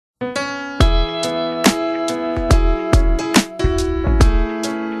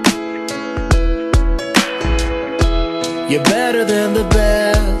You're better than the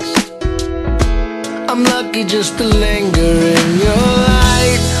best. I'm lucky just to linger in your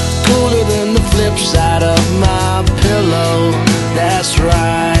light. Cooler than the flip side of my pillow. That's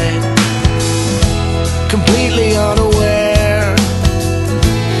right. Completely unaware.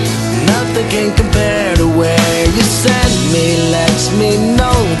 Nothing can compare to where you send me. Lets me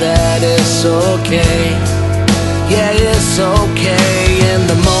know that it's okay. Yeah, it's okay. In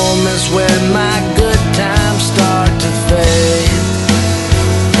the moments when my good times start to fade,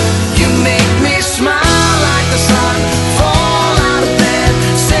 you make me smile like the sun, fall out of bed,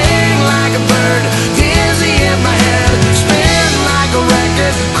 sing like a bird, dizzy in my head, spin like a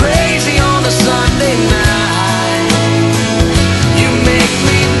record, crazy on a Sunday night. You make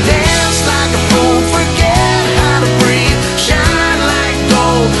me dance like a fool, forget how to breathe, shine like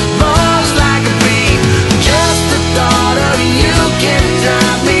gold, buzz like a bee. Just the thought of you can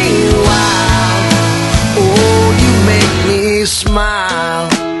drive me wild. Oh, you make me smile.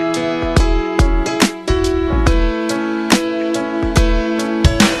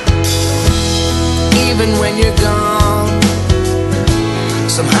 Even when you're gone,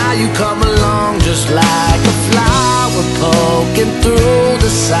 somehow you come along just like a flower poking through the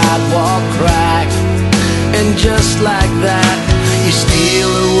sidewalk crack. And just like that, you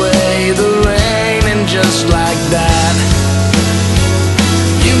steal away the rain. And just like that,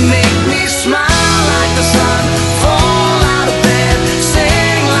 you make me smile like the sun, fall out of bed,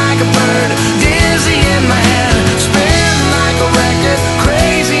 sing like a bird, dizzy in my head, spin like a record,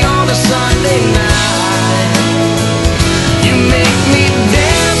 crazy on a Sunday night. You make me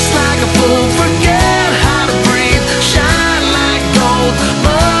dance like a fool, forget how to breathe, shine like gold,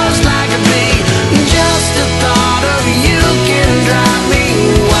 buzz like a bee. Just the thought of you can drive me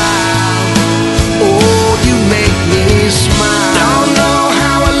wild. Oh, you make me smile. Don't know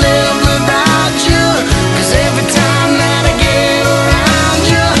how I live without you, 'cause every time that I get around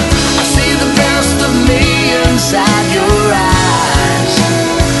you, I see the best of me inside your eyes.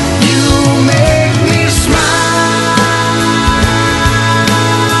 You make me smile.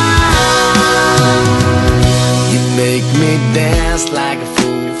 You make me dance like a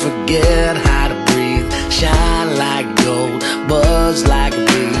fool, forget how to breathe, shine like gold, buzz like a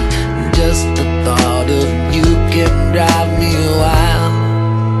bee. Just the thought of you can drive me wild.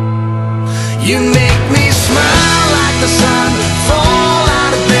 You make me smile like the sun, fall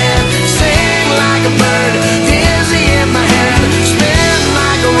out of bed, sing like a bird, dizzy in my head, spin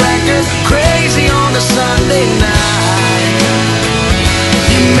like a record, crazy on a Sunday night.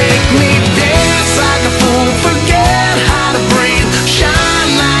 You make me dance like a fool, forget how to breathe,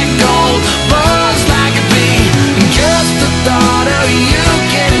 shine like gold, buzz like a bee. Just the thought of you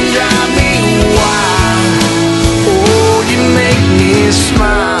can drive me wild. Oh, you make me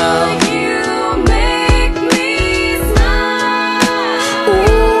smile. You make me smile.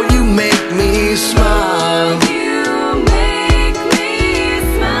 Oh, you make me smile. You make me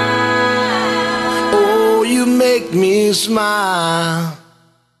smile. Oh, you make me smile.